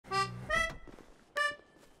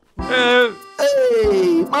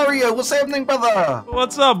Hey, Mario, what's happening, brother?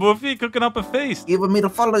 What's up, Wolfie? Cooking up a feast. You ever meet a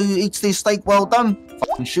fella who eats their steak well done?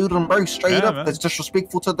 Fucking shoot him, bro, straight up. Man. That's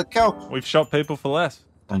disrespectful to the cow. We've shot people for less.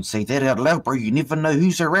 Don't say that out loud, bro. You never know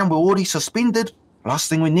who's around. We're already suspended. Last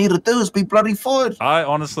thing we need to do is be bloody fired. I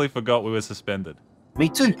honestly forgot we were suspended. Me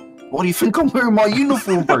too. Why do you think I'm wearing my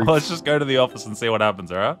uniform, bro? Let's just go to the office and see what happens,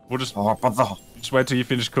 alright? We'll just brother. Just wait till you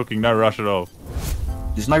finish cooking. No rush at all.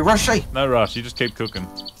 There's no rush, eh? No rush. You just keep cooking.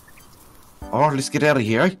 Alright, let's get out of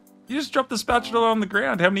here, eh? You just dropped the spatula on the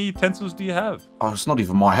ground. How many utensils do you have? Oh, it's not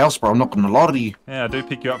even my house, bro. I'm not gonna lie to you. Yeah, I do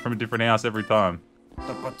pick you up from a different house every time.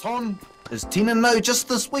 The baton is 10-0 just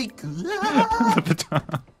this week. The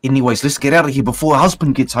baton. Anyways, let's get out of here before her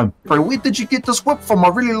husband gets home. Bro, where did you get this whip from? I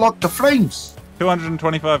really like the flames.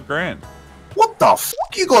 225 grand. What the f***?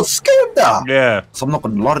 You got scammed out. Yeah. So I'm not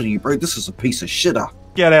gonna lie to you, bro. This is a piece of shitter.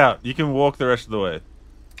 Get out. You can walk the rest of the way.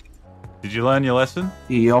 Did you learn your lesson?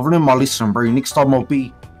 Yeah, I've learned my lesson, bro. Next time I'll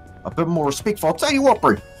be a bit more respectful. I'll tell you what,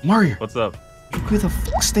 bro. Mario. What's up? Look who the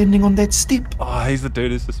f***'s standing on that step. Oh, he's the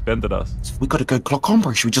dude who suspended us. We gotta go clock on,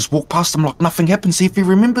 bro. Should we just walk past him like nothing happened, see if he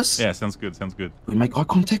remembers? Yeah, sounds good, sounds good. We make eye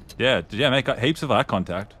contact? Yeah, make heaps of eye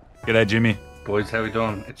contact. G'day, Jimmy. Boys, how we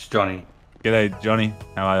doing? It's Johnny. G'day, Johnny.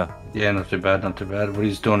 How are you? Yeah, not too bad, not too bad. What are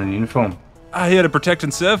you doing in uniform? Here to protect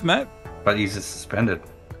and serve, mate. But he's suspended.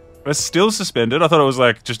 We're still suspended. I thought it was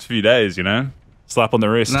like just a few days, you know? Slap on the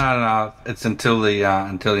wrist. No. It's until the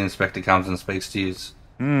inspector comes and speaks to you.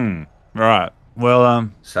 Right.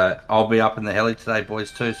 Well, So I'll be up in the heli today,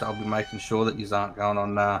 boys, too. So I'll be making sure that you aren't going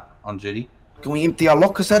on duty. Can we empty our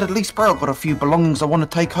lockers out at least, bro? I've got a few belongings I want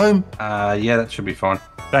to take home. Yeah, that should be fine.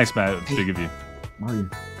 thanks, mate. It's big of you. Mario,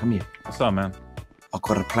 come here. What's up, man? I've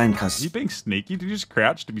got a plan, cuz. Are you being sneaky? Did you just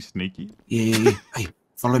crouch to be sneaky? Yeah. Hey,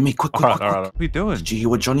 follow me, quick. All right. What are you doing? Did you hear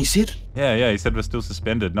what Johnny said? Yeah. He said we're still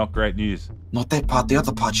suspended. Not great news. Not that part, the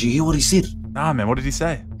other part. Did you hear what he said? Nah, man. What did he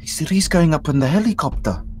say? He said he's going up in the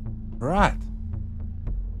helicopter. Right.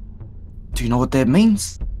 Do you know what that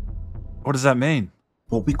means? What does that mean?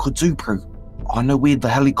 What we could do, bro. I know where the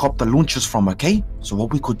helicopter launches from, okay? So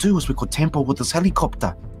what we could do is we could tamper with this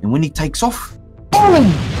helicopter. And when he takes off, boom!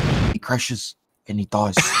 He crashes and he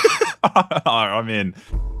dies. I'm in.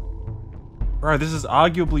 Bro, this is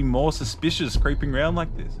arguably more suspicious creeping around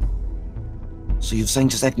like this. So you're saying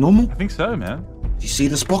just act normal? I think so, man. Do you see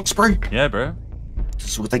this box, bro? Yeah, bro. This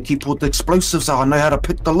is where they keep all the explosives are. I know how to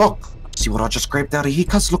pick the lock. See what I just grabbed out of here,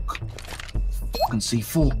 cuz? Look. Fucking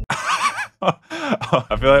C4.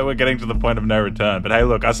 I feel like we're getting to the point of no return. But hey,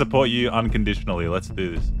 look, I support you unconditionally. Let's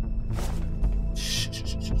do this.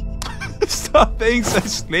 Stop being so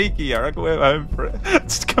sneaky. I reckon we're home for it.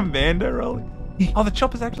 It's commando rolling. Yeah. Oh, the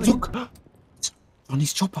chopper's actually... Look. It's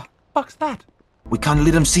Johnny's chopper. Fuck's that? We can't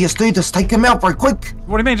let him see us do this. Take him out, bro, quick.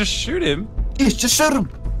 What do you mean, just shoot him? Yes, just shoot him.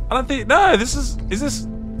 I don't think... No, this is... Is this...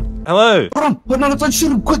 Hello? Hold on. Wait, no, don't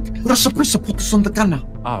shoot him, quick. Put a suppressor. Put this on the gun now.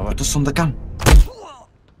 Oh, Put this on the gun.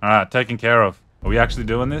 Alright, taken care of. Are we actually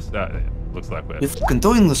doing this? Looks like we're... We're fucking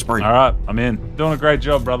doing this, bro. Alright, I'm in. Doing a great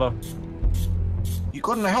job, brother. You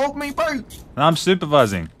couldn't help me, bro. I'm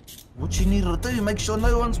supervising. What you need to do, make sure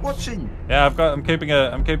no one's watching. Yeah, I'm keeping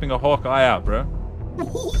a hawk eye out, bro.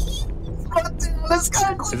 Let's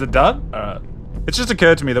go. Is it done? Alright. It's just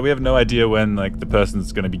occurred to me that we have no idea when, like, the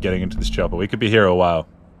person's gonna be getting into this chopper. We could be here a while.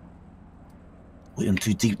 We're in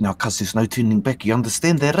too deep now, cuz there's no turning back. You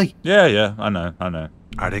understand that, eh? Yeah, I know.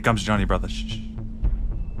 Alright, here comes Johnny, brother. Shh.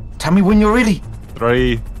 Tell me when you're ready.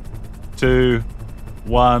 3, 2,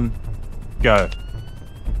 1, go.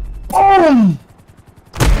 Boom!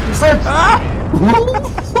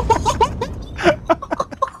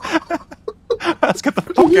 Let's get the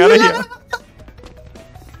fuck out of here.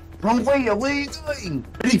 Wrong way, where are you going?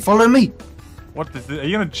 Ready, follow me. What is it? Are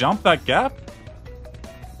you gonna jump that gap?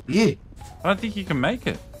 Yeah. I don't think you can make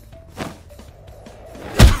it.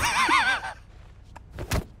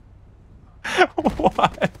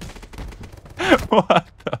 What? What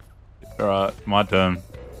the? Alright, my turn.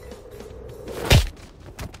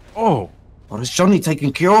 Oh! What is Johnny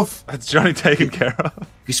taken care of? That's Johnny taken care of.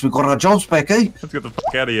 Guess we got our jobs back, eh? Let's get the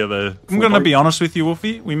fuck out of here, though. I'm gonna be honest with you,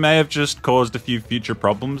 Wolfie. We may have just caused a few future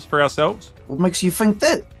problems for ourselves. What makes you think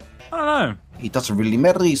that? I don't know. It doesn't really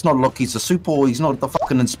matter. He's not like he's a super or he's not the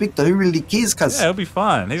fucking inspector. Who really cares, cuz? Yeah, he'll be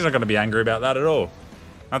fine. He's not gonna be angry about that at all.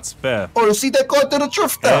 That's fair. Oh, you see that guy did a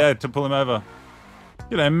drifter? Yeah, to pull him over.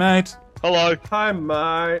 G'day, mate. Hello. Hi,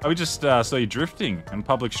 mate. Oh, we just saw you drifting in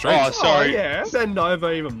public streets. Oh, sorry. Oh, yeah. Send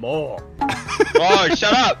over even more. Oh,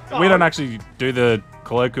 shut up. We don't actually do the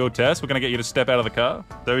colloquial test. We're going to get you to step out of the car.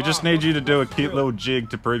 So we just need you to do a cute little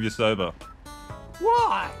jig to prove you're sober.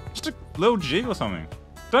 Why? Just a little jig or something.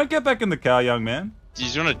 Don't get back in the car, young man. Do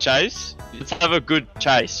you want to chase? Let's have a good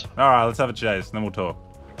chase. All right, let's have a chase, and then we'll talk.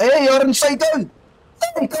 Hey, I didn't say don't.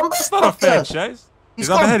 Hey, come back. It's not a fair chase. He's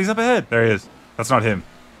up gone. ahead. He's up ahead. There he is. That's not him.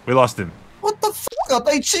 We lost him. What the fuck?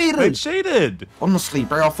 They cheated. They cheated. Honestly,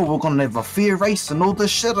 bro, I thought we were gonna have a fair race and all this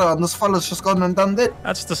shit, and this fella's just gone and done that.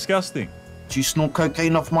 That's disgusting. Did you snort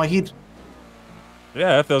cocaine off my head?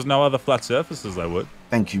 Yeah, if there was no other flat surfaces, I would.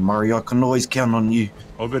 Thank you, Murray. I can always count on you.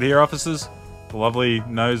 All good here, officers. The lovely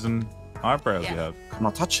nose and eyebrows you have. Can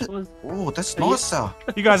I touch it? Oh, that's nice, sir.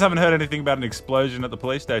 You guys haven't heard anything about an explosion at the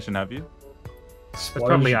police station, have you? It's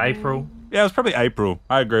probably April. Yeah, it was probably April.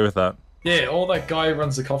 I agree with that. Yeah, or that guy who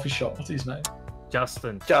runs the coffee shop. What's his name?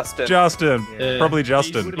 Justin. Justin. Yeah. Probably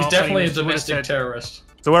Justin. He's definitely a domestic terrorist.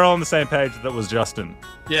 So we're all on the same page that was Justin.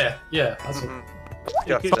 Yeah, that's it.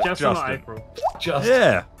 Justin or April? Justin.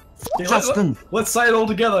 Yeah. Yeah, Justin. Let's say it all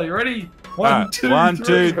together. You ready? One,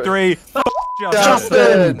 two, three.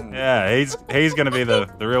 Justin. Yeah, he's gonna be the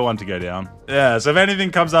real one to go down. Yeah, so if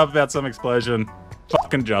anything comes up about some explosion,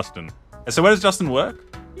 fucking Justin. So where does Justin work?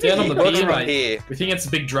 Down on the pier, right mate. here. We think it's a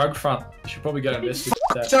big drug front. You should probably go investigate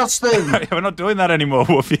that. Justin. We're not doing that anymore,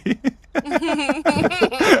 Wolfie.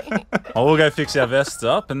 Oh, we'll go fix our vests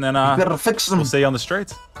up and then Better fix them. we'll see you on the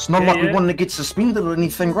streets. It's not like we want to get suspended or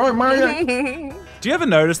anything, right, Mario? Do you ever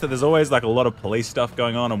notice that there's always like a lot of police stuff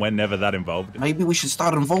going on and we're never that involved? Maybe we should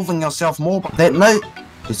start involving ourselves more. But that note,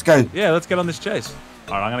 let's go. Yeah, let's get on this chase.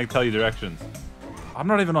 All right, I'm gonna tell you directions. I'm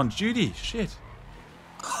not even on duty. Shit.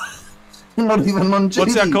 You're not even on duty.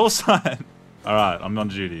 What's our call sign? All right, I'm on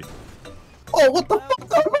duty. Oh, what the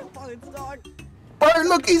fuck? Bro,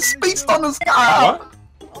 look, he's speeched on his car. What?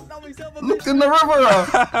 Look in the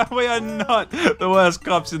river. We are not the worst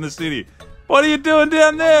cops in the city. What are you doing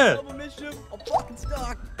down there?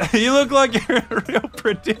 You look like you're in a real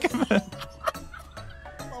predicament.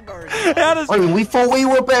 How does We thought we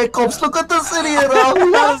were bad cops. Look at this idiot. how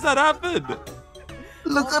does that happen?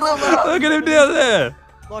 Look at him. Look at him down there.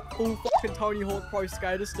 Like full fucking Tony Hawk Pro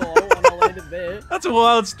Skater style, and I landed there. That's a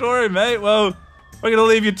wild story, mate. Well, we're gonna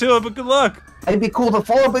leave you to it, but good luck. Maybe call the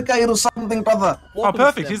fire brigade or something, brother. Oh,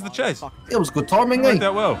 perfect. Here's the chase. It was good timing, Worked eh?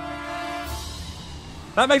 out well.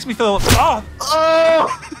 That makes me feel. Oh!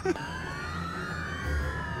 Oh!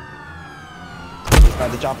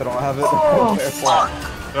 Tried to jump it, I don't have it. Oh, fuck.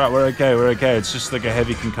 Alright, we're okay, we're okay. It's just like a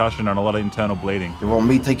heavy concussion and a lot of internal bleeding. You want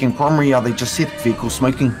me taking primary? Are they just said vehicle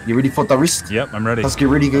smoking? You ready for the risk? Yep, I'm ready. Let's get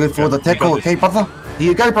ready to go for the tackle, okay, brother? Here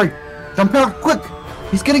you go, bro. Jump out, quick.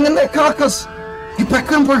 He's getting in that carcass. Get back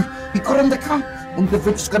in, bro. He got in the car.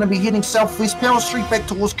 Individual's gonna be heading southwest Power Street back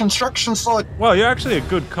towards construction site. Well, you're actually a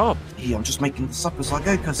good cop. Yeah, I'm just making this up as I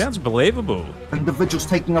go, cause Sounds believable. individual's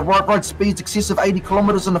taking a right speeds excessive 80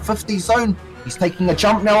 kilometers in the 50 zone. He's taking a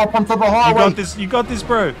jump now up onto the highway. You got this,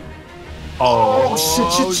 bro. Oh,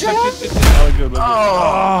 shit. We're good. Oh.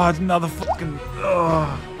 Oh, it's another fucking.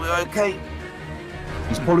 Oh. We're okay.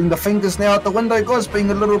 He's pulling the fingers now out the window, guys,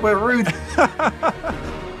 being a little bit rude.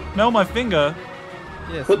 Smell my finger.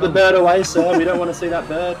 Yes, Put the bird away, sir. We don't want to see that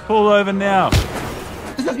bird. Pull over now.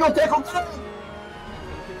 This is your tackle.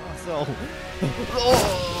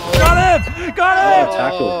 Got him! Got him!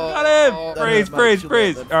 Tackle. Got him!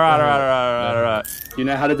 Freeze. Alright. You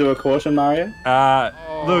know how to do a caution, Mario?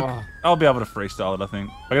 Look, I'll be able to freestyle it, I think.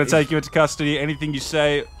 We're gonna take you into custody. Anything you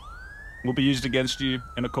say will be used against you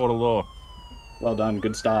in a court of law. Well done.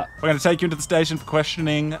 Good start. We're gonna take you into the station for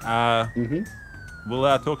questioning.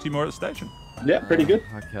 We'll talk to you more at the station. Yeah, pretty good.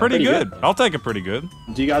 Okay. Pretty good. I'll take it pretty good.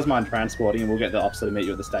 Do you guys mind transporting, and we'll get the officer to meet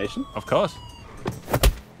you at the station? Of course.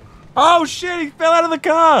 Oh shit! He fell out of the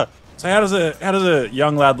car. So how does a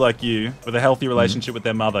young lad like you, with a healthy relationship with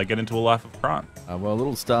their mother, get into a life of crime? Well, it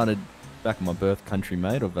all started back in my birth country,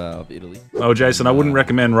 mate, of Italy. Oh, Jason, I wouldn't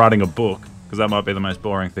recommend writing a book because that might be the most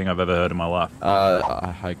boring thing I've ever heard in my life.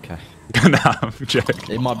 Okay. Nah, I'm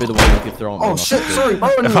joking. It might be the one you could throw on me. Oh shit, sorry, bro.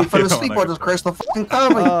 When you fell asleep, I just crashed the fucking car,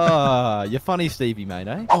 mate. You're funny, Stevie, mate,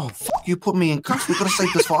 eh? Oh, fuck, you put me in cuffs. We gotta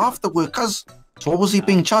save this for after work, cuz. So what was he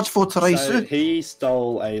being charged for today, So sir? he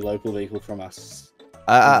stole a local vehicle from us.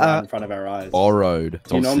 Right in front of our eyes. Borrowed.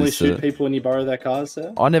 Do you normally shoot people when you borrow their cars,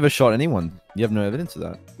 sir? I never shot anyone. You have no evidence of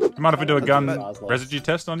that. Do you mind if we do a gun That's residue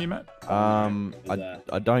test on you, mate?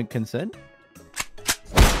 I don't consent.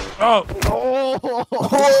 Oh! Oh!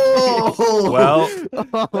 Well, You're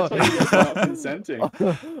not consenting.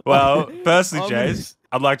 well. Firstly, Jace,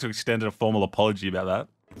 I'd like to extend a formal apology about that.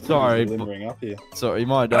 Sorry, Limbering up here. sorry,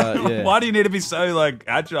 my yeah. Why do you need to be so like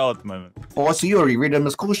agile at the moment? Oh, so you already read him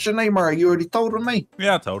his caution, eh, Murray? You already told him, me.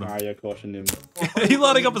 Yeah, I told him. Mario cautioned him. Are you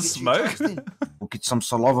lighting up a smoke? We'll get some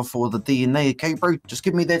saliva for the DNA, okay, bro? Just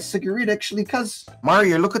give me that cigarette, actually, cuz.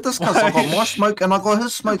 Mario, look at this, cuz. I got my smoke and I got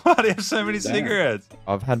his smoke. Why do you have so many cigarettes?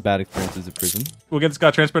 I've had bad experiences at prison. We'll get this guy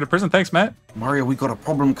transferred to prison. Thanks, mate. Mario, we got a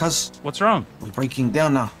problem, cuz. What's wrong? We're breaking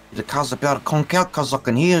down now. The car's about to conk out, cuz I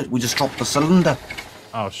can hear it. We just dropped the cylinder.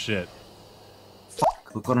 Oh, shit.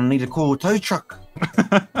 Fuck, we're gonna need a call tow truck.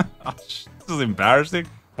 Oh, this is embarrassing.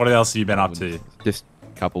 What else have you been up to? Just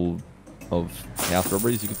a couple of house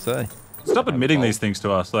robberies, you could say. Stop admitting these things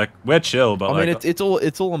to us. Like, we're chill, but I mean, like... it's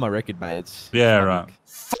all on my record, mate. It's Yeah, right.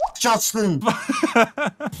 Fuck, Justin.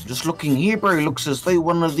 Just looking here, bro. Looks as though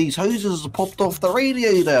one of these hoses popped off the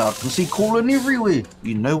radiator. I can see cooling everywhere.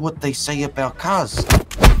 You know what they say about cars.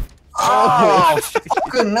 Oh,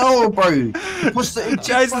 fucking no, bro.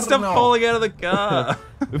 Jason, stop falling out of the car.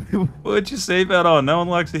 Put your seatbelt on. No one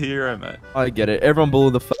likes a hero, mate. I get it. Everyone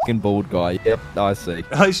bullied the fucking bald guy. Yep, I see.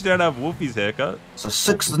 At least you don't have Wolfie's haircut. It's a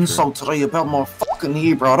sixth insult today about my fucking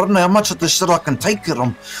hair, bro. I don't know how much of this shit I can take it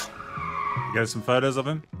on. You got some photos of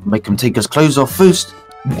him? Make him take his clothes off first.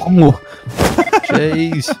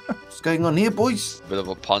 Jeez. What's going on here, boys? Bit of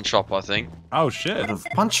a punch up, I think. Oh, shit. Bit of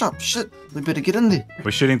punch up. Shit. We better get in there.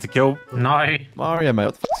 We're shooting to kill. No. Mario, mate,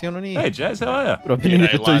 what the fuck's going on here? Hey, Jazz, how are you? But I've been in here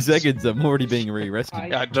G'day, for 2 lads. seconds. I'm already being re-arrested.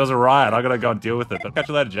 Yeah, there's a riot. I gotta go and deal with it. But catch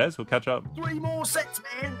you later, Jazz. We'll catch up. 3 more sets,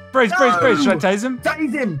 man. Breeze, breeze, breeze. Should I tase him?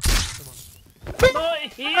 Tase him. Not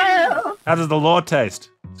here. How does the law taste?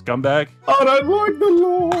 Scumbag? I don't like the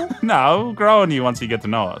law. No, we'll grow on you once you get to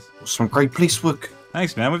know us. Some great police work.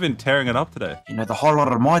 Thanks, man. We've been tearing it up today. You know, the highlight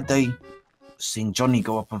of my day was seeing Johnny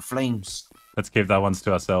go up in flames. Let's keep that one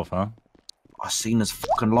to ourselves, huh? I seen his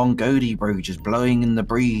fucking long goatee, bro, just blowing in the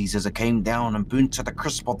breeze as it came down and burnt to the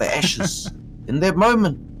crisp of the ashes. In that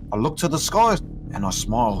moment, I looked to the sky and I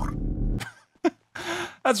smiled.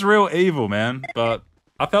 That's real evil, man. But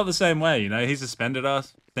I felt the same way, you know? He suspended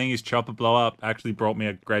us. Seeing his chopper blow up actually brought me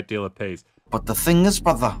a great deal of peace. But the thing is,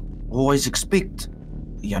 brother, always expect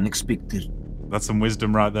the unexpected. That's some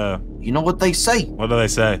wisdom right there. You know what they say? What do they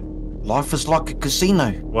say? Life is like a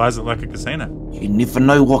casino. Why is it like a casino? You never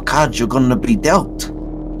know what cards you're gonna be dealt.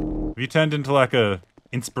 Have you turned into like a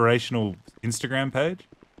inspirational Instagram page?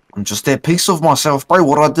 I'm just that piece of myself, bro.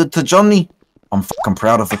 What I did to Johnny, I'm fucking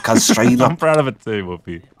proud of it, cuz straight I'm up. proud of it too,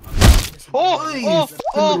 Whoopi.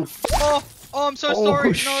 I'm so sorry.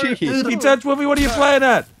 No. shit. You touched Whoopi, what are you playing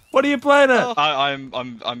at? What are you playing at?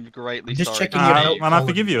 I'm greatly Just sorry. checking your Man, I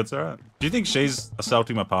forgive you, it's alright. Do you think she's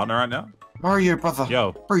assaulting my partner right now? Mario, brother.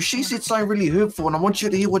 Yo. Bro, she said something really hurtful, and I want you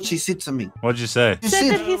to hear what she said to me. What'd you say? She Said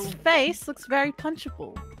that said, his face looks very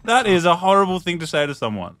punchable. That is a horrible thing to say to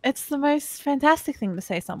someone. It's the most fantastic thing to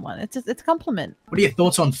say to someone. It's a compliment. What are your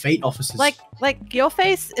thoughts on feet, officers? Like your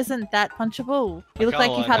face isn't that punchable. You look can't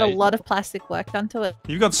like you've lie, had a mate. lot of plastic work done to it.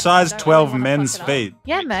 You've got size Don't 12 really wanna men's fuck it up. feet.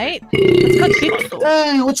 Yeah, mate. It's got big foot.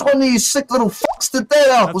 hey, which one of you sick little fucks did that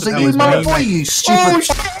up? That's Was what it that you, was mother me. boy, you stupid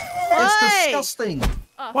fuck? That's Oi! disgusting.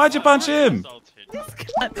 Oh, Why'd you punch him? this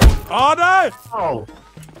cunt. Oh no! Oh.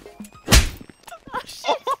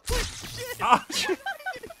 Oh, shit.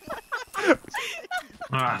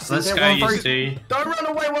 Alright, so See let's that go, one, you bro? two. Don't run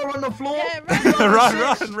away while we're on the floor.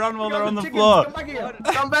 Yeah, run while they're on the floor. Come back here.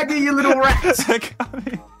 Come back here, you little rats. They're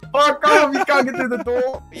coming. Fuck off, you can't get through the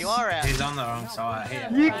door. You are out. He's on the wrong side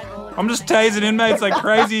here. I'm just tasing inmates like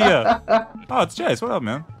crazy here. Oh, it's Jace. What up,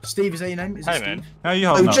 man? Steve, is that your name? Is Hey, it man. Steve? How are you Oh,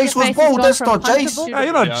 holding up? Jace was Face bald, has that's gone not from Jace. punchable- Hey,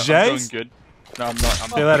 you're not Yeah, I'm Jace. doing good. No, I'm not.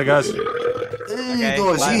 See you later, guys. Hey,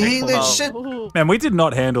 guys, you hear that shit? Ooh. Man, we did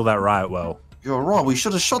not handle that riot well. You're right, we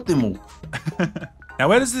should have shot them all. Now,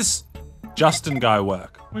 where does this Justin guy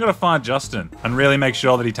work? We gotta find Justin and really make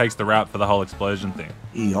sure that he takes the route for the whole explosion thing.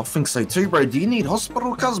 Yeah, I think so too, bro. Do you need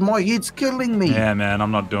hospital? Cuz my head's killing me. Yeah, man,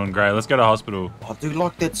 I'm not doing great. Let's go to hospital. I do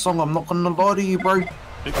like that song, I'm not gonna lie to you, bro.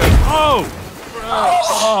 Oh!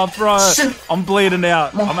 Oh, bro. Shit. I'm bleeding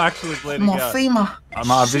out. I'm actually bleeding My out. femur.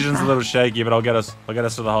 My vision's a little shaky, but I'll get us to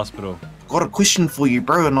the hospital. Got a question for you,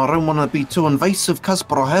 bro, and I don't want to be too invasive, cuz,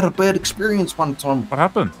 but I had a bad experience one time. What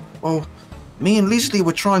happened? Well, me and Leslie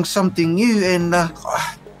were trying something new, and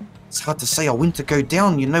it's hard to say I went to go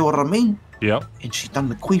down, you know what I mean? Yep. And she done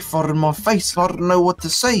the queef in my face, I don't know what to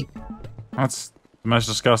say. That's the most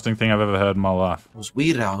disgusting thing I've ever heard in my life. It was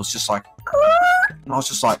weird, I was just like, and I was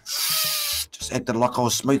just like, just acted like I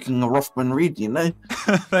was smoking a Rothman Red, you know?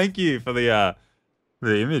 Thank you for the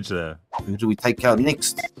image there. Who do we take out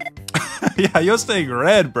next? Yeah, you're seeing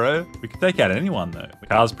red, bro. We could take out anyone, though. The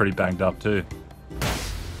car's pretty banged up, too.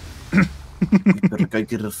 We better go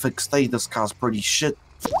get it fixed, eh? This car's pretty shit.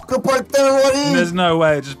 fucking broke down right here. There's no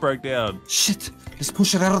way it just broke down. Shit. Let's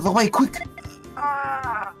push it out of the way, quick.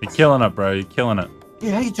 You're killing it, bro. You're killing it.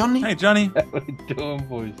 Yeah, hey, Johnny. Hey, Johnny. How we doing,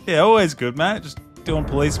 boys? Yeah, always good, mate. Just doing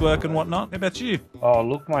police work and whatnot. How about you? Oh,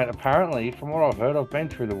 look, mate, apparently, from what I've heard, I've been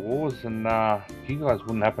through the wars, and you guys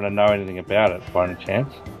wouldn't happen to know anything about it, by any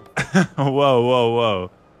chance. Whoa, whoa,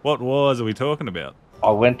 whoa. What wars are we talking about? I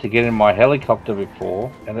went to get in my helicopter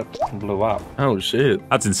before, and it fucking blew up. Oh shit.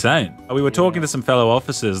 That's insane. We were talking to some fellow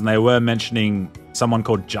officers, and they were mentioning someone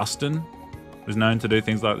called Justin, who's known to do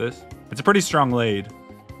things like this. It's a pretty strong lead.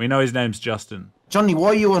 We know his name's Justin. Johnny, why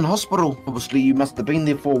are you in hospital? Obviously, you must have been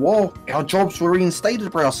there for a while. Our jobs were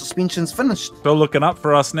reinstated, bro. Our suspension's finished. Still looking up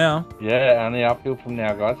for us now. Yeah, only uphill from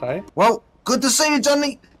now, guys, hey? Well, good to see you,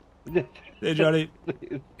 Johnny. Hey, Johnny.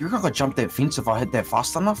 You reckon I could jump that fence if I hit that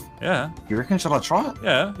fast enough? Yeah. You reckon, shall I try it?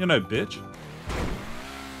 Yeah, you're no bitch.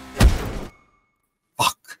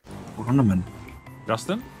 Fuck. We're on him in.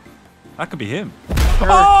 Justin? That could be him.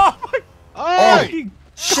 Oh, Oi!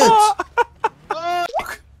 shit.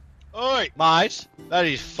 Oi, mate, that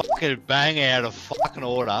is fucking bang out of fucking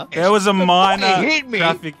order. There was a minor hit me.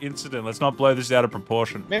 traffic incident. Let's not blow this out of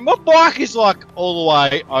proportion. Man, my bike is like all the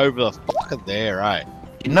way over the fucking there, eh?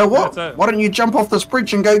 You know what? That's it. Why don't you jump off this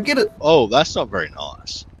bridge and go get it? Oh, that's not very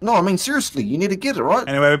nice. No, I mean, seriously, you need to get it, right?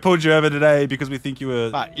 Anyway, we pulled you over today because we think you were...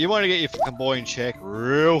 Mate, you want to get your fucking boy in check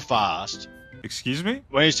real fast. Excuse me?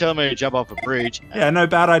 When he's telling me to jump off a bridge. Yeah, no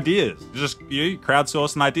bad ideas. Just you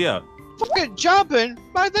crowdsource an idea. Fucking jumping?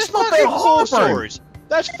 Mate, that's It's not fucking that hard, 4 bro. stories.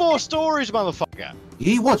 That's 4 stories, motherfucker.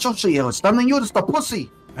 You watch, I'll show you how it's done, and you're just a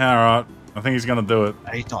pussy. Alright, I think he's gonna do it.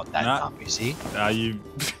 He's not that Nah. dumb, is he? You...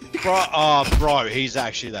 Bro, he's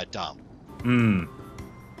actually that dumb.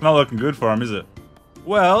 Not looking good for him, is it?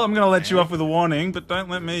 Well, I'm gonna let you off with a warning, but don't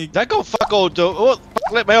let me... That go fuck all do. Oh,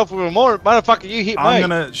 fuck, let me off with a more. Motherfucker, you hit me. I'm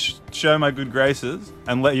gonna show my good graces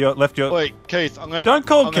and left your... Wait, Keith, I'm gonna... Don't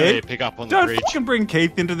call I'm gonna Keith. pick up on the Don't bridge. fucking bring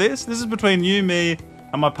Keith into this. This is between you, me,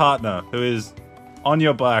 and my partner, who is on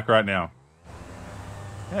your back right now.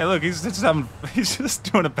 Hey, look, he's just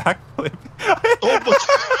doing a backflip.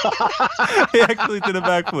 He actually did a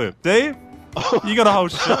backflip. See? You got a whole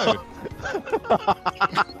show.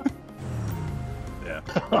 Yeah.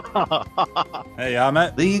 Hey,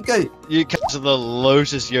 mate. There you go. You come to the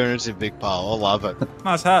loosest units in Big Pal. I love it.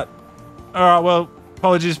 Nice hat. All right, well,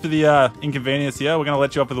 apologies for the inconvenience here. We're going to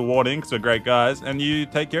let you off with a warning because we're great guys, and you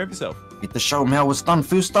take care of yourself. Get to show him how it's done.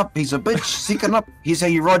 First up, he's a bitch. Second up, here's how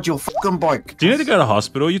you ride your fucking bike. Do you need to go to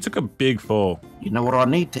hospital? You took a big fall. You know what I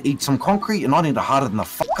need? To eat some concrete, and I need to harden the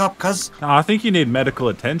fuck up, cuz. No, I think you need medical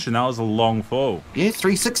attention. That was a long fall. Yeah,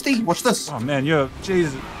 360? Watch this. Oh, man,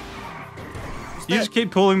 Jesus. You just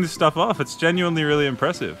keep pulling this stuff off. It's genuinely really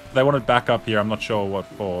impressive. They wanted backup here. I'm not sure what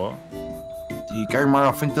for. There you go, Mario.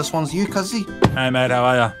 I think this one's you, cuzzy. Hey, mate, how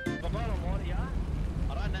are ya?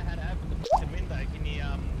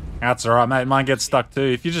 That's alright, mate. Mine gets stuck too.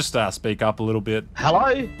 If you just speak up a little bit.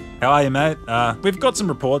 Hello? How are you, mate? We've got some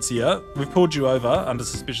reports here. We've pulled you over under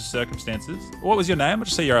suspicious circumstances. What was your name? I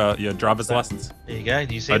just see your driver's license. There you go.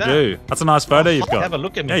 Do you see I that? do. That's a nice photo you've got. Have a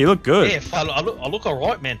look at me. Yeah, you look good. Yeah, I look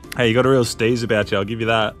alright, man. Hey, you got a real steez about you. I'll give you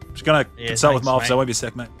that. I'm just gonna consult with thanks, my officer. mate. Won't be a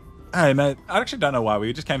sec, mate. Hey, mate. I actually don't know why.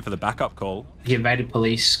 We just came for the backup call. The evaded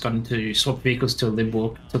police got into swap vehicles to a lib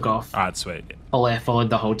walk, took off. Alright, sweet. All followed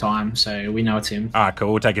the whole time, so we know it's him. Alright,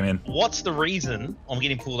 cool. We'll take him in. What's the reason I'm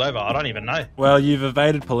getting pulled over? I don't even know. Well, you've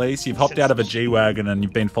evaded police. You've hopped out of a G-Wagon and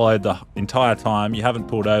you've been followed the entire time. You haven't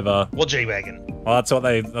pulled over. What G-Wagon? Well, that's what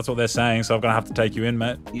they're saying. So I'm gonna have to take you in,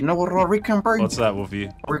 mate. You know what I reckon, bro? What's that, Wolfie?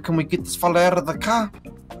 I reckon we get this fella out of the car.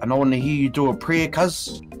 And I want to hear you do a prayer,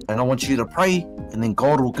 cuz. And I want you to pray, and then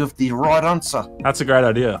God will give the right answer. That's a great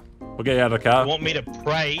idea. We'll get you out of the car. You want me to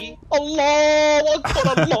pray? Allahu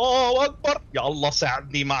Akbar, Allahu Akbar. Ya Allah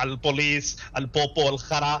sa'adni ma'al police, al-popo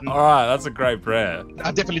al-khara. Alright, that's a great prayer.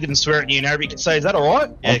 I definitely didn't swear at you in Arabic. So is that alright?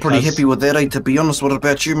 I'm pretty happy with that, to be honest. What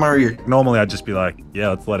about you, Mario? Normally I'd just be like, yeah,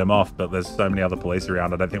 let's let him off, but there's so many other police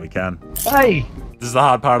around, I don't think we can. Hey! This is the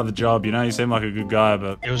hard part of the job, you know? You seem like a good guy,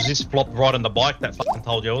 but... It was this flop right on the bike that fucking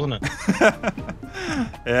told you, wasn't it?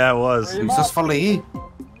 Yeah, it was. Who's this fella here?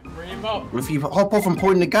 If you hop off and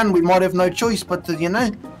point the gun, we might have no choice, but you know.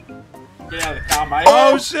 Get out of the car, mate.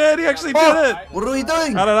 Oh shit, he actually did it! What are we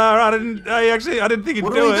doing? I don't know, I didn't think he'd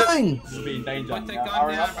What do are we it. doing? You'll be in danger. Now,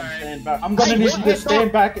 hurry up and stand back. I'm gonna need you to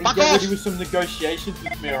stand back and get ready with some negotiations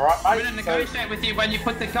with me, alright, mate? I'm gonna negotiate with you when you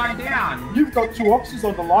put the gun down. You've got 2 officers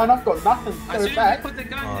on the line, I've got nothing. As soon as back. you put the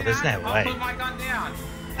gun Oh, down, there's no I'll way. put my gun down.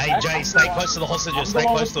 Hey, Jay, stay close to the hostages. Stay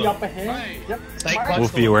close to the them. upper hand. Yep. Stay close to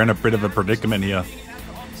Wolfie, them. we're in a bit of a predicament here.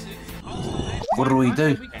 what do we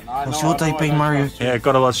do? What's your day been, Mario? Yeah, it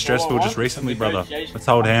got a lot stressful just recently, brother. Let's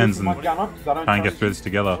hold hands and try and get through this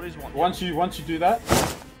together. Once you do that,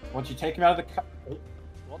 once you take him out of the car.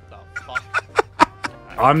 What the fuck?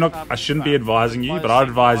 I shouldn't be advising you, but I'd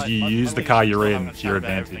advise you use the car you're in to your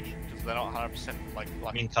advantage. They're not 100% like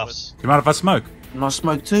I'm in cuffs. Do you mind if I smoke? Can I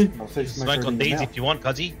smoke too? Smoke on these if you want,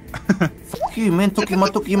 Cuzzy. Fuck you, man. Tuki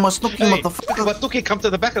my snooky, motherfucker. But Tuki, come to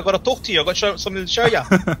the back. I gotta talk to you. I got something to show you.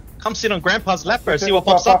 Come sit on Grandpa's lap, bro. See what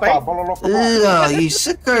pops up, eh? Yeah, you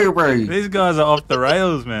sicko, bro. These guys are off the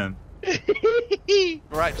rails, man.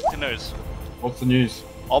 Right, the news. What's the news?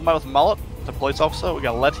 Old man with mullet, the police officer. We're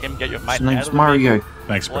gonna let him get your mate. His name's Mario.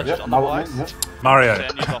 Thanks, bro. Yep, Mario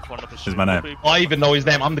is my name. I even know his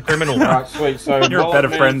name. I'm the criminal. Alright, sweet. So You're a better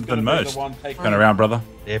friend than most. Turn around, brother.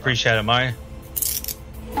 Yeah, appreciate it, Mario.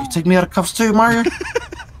 You take me out of cuffs too, Mario?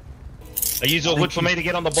 Are you all good for me to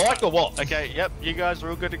get on the bike or what? Okay, yep. You guys are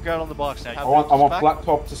all good to go on the bikes now. I want Flat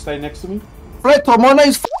Top to stay next to me. Flat Top, my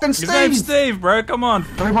name's fucking Steve. His name's Steve, bro. Come on.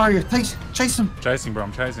 Go, Mario. Chase him. Chasing, bro.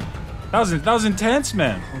 I'm chasing. That was intense,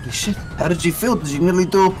 man. Holy shit. How did you feel? Did you nearly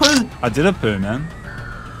do a poo? I did a poo, man.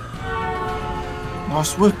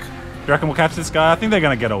 Nice work. Do you reckon we'll catch this guy? I think they're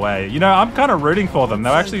going to get away. You know, I'm kind of rooting for them. They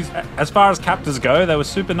were actually, as far as captors go, they were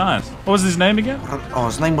super nice. What was his name again? Oh,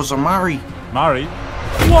 his name was Amari. Mari?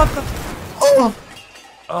 What the? Oh!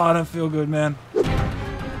 Oh, I don't feel good, man.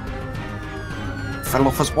 Fell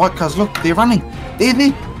off his bike, cuz look, they're running. There.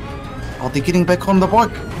 Oh, they're getting back on the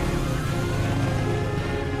bike.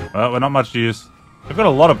 Well, we're not much use. We've got a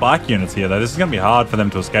lot of bike units here, though. This is going to be hard for them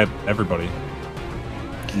to escape everybody.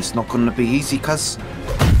 It's not going to be easy, cuz.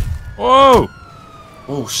 Whoa!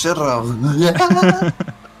 Oh, shit.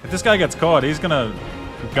 If this guy gets caught, he's going to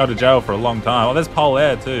go to jail for a long time. Oh, there's Pole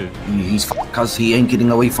there, too. He's fucked, cuz he ain't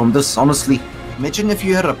getting away from this, honestly. Imagine if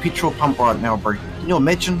you had a petrol pump right now, bro. Can you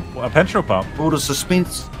imagine? What, a petrol pump? All the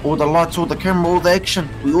suspense, all the lights, all the camera, all the action.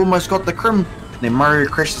 We almost got the crim. Then Mario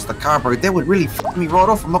crashes the car, bro. That would really fuck me right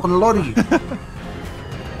off. I'm not gonna lie to you.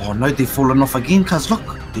 Oh no, they're falling off again, cuz look.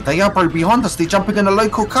 There they are, bro, behind us. They're jumping in a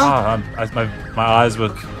local car. Oh, my eyes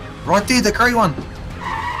were... Right there, the grey one.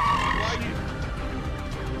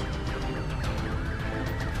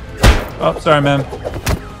 Oh, sorry, man.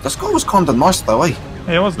 The score was kinda nice though, eh?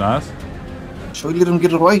 Yeah, it was nice. Should we let him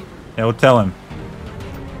get away? Yeah, we'll tell him.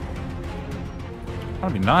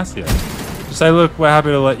 That'd be nice here. Just say, look, we're happy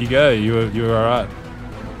to let you go. You were alright.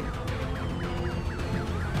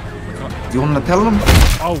 Do you want to tell him?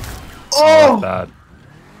 Oh! Oh! Bad.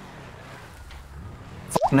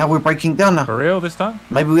 Fuck, now we're breaking down now. For real this time?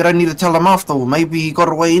 Maybe we don't need to tell him after, or maybe he got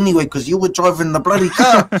away anyway because you were driving the bloody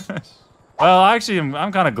car. Well, actually,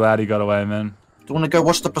 I'm kind of glad he got away, man. Do you want to go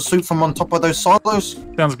watch the pursuit from on top of those silos?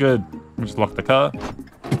 Sounds good. We'll just lock the car.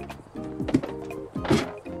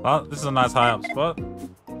 Oh, this is a nice high-up spot.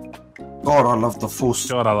 God, I love the Force.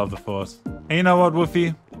 God, I love the Force. And you know what,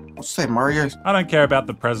 Woofy? What's that, Mario? I don't care about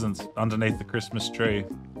the presents underneath the Christmas tree.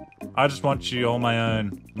 I just want you all my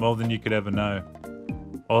own, more than you could ever know.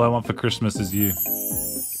 All I want for Christmas is you.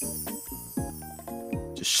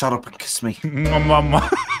 Just shut up and kiss me.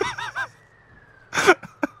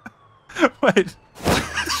 Wait.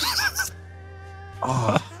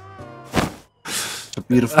 Oh. It's a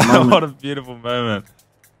beautiful moment. What a beautiful moment.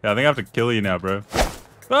 Yeah, I think I have to kill you now, bro.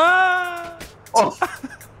 Ah! Oh.